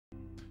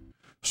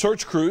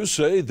Search crews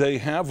say they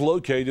have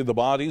located the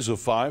bodies of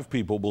 5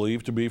 people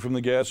believed to be from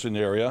the Gadsden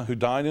area who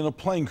died in a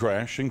plane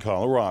crash in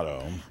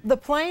Colorado. The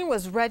plane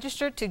was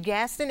registered to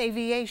Gadsden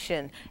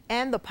Aviation,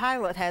 and the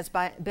pilot has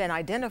been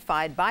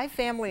identified by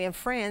family and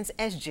friends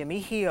as Jimmy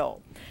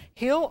Hill.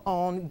 Hill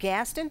owned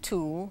Gadsden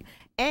Tool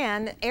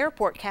and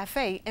Airport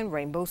Cafe in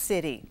Rainbow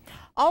City.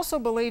 Also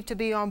believed to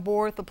be on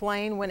board the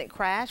plane when it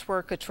crashed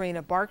were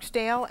Katrina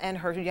Barksdale and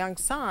her young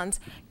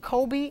sons,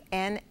 Kobe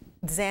and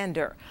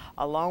Xander,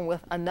 along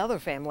with another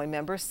family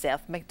member,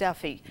 Seth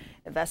McDuffie.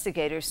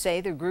 Investigators say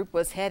the group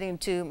was heading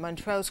to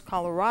Montrose,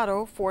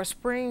 Colorado for a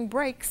spring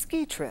break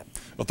ski trip.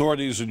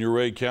 Authorities in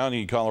Ouray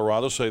County,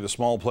 Colorado say the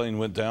small plane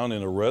went down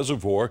in a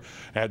reservoir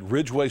at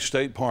Ridgeway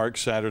State Park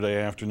Saturday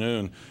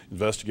afternoon.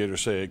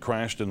 Investigators say it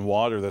crashed in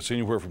water that's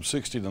anywhere from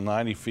 60 to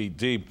 90 feet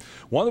deep.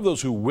 One of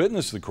those who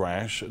witnessed the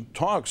crash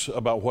talks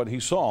about what he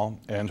saw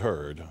and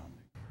heard.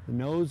 The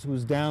nose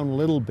was down a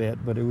little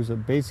bit, but it was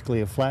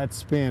basically a flat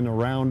spin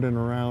around and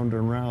around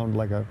and around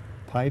like a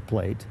pie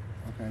plate.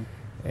 Okay.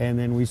 And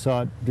then we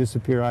saw it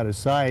disappear out of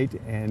sight,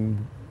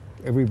 and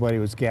everybody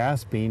was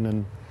gasping,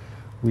 and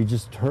we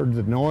just heard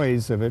the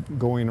noise of it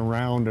going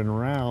around,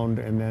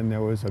 and then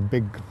there was a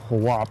big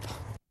whop.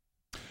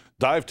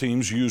 Dive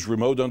teams used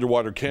remote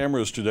underwater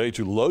cameras today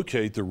to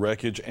locate the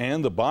wreckage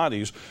and the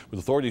bodies, but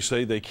authorities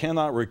say they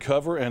cannot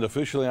recover and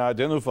officially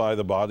identify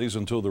the bodies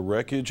until the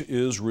wreckage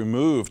is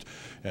removed.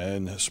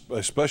 And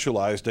a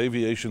specialized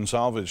aviation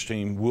salvage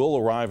team will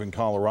arrive in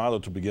Colorado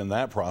to begin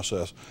that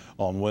process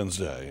on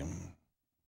Wednesday.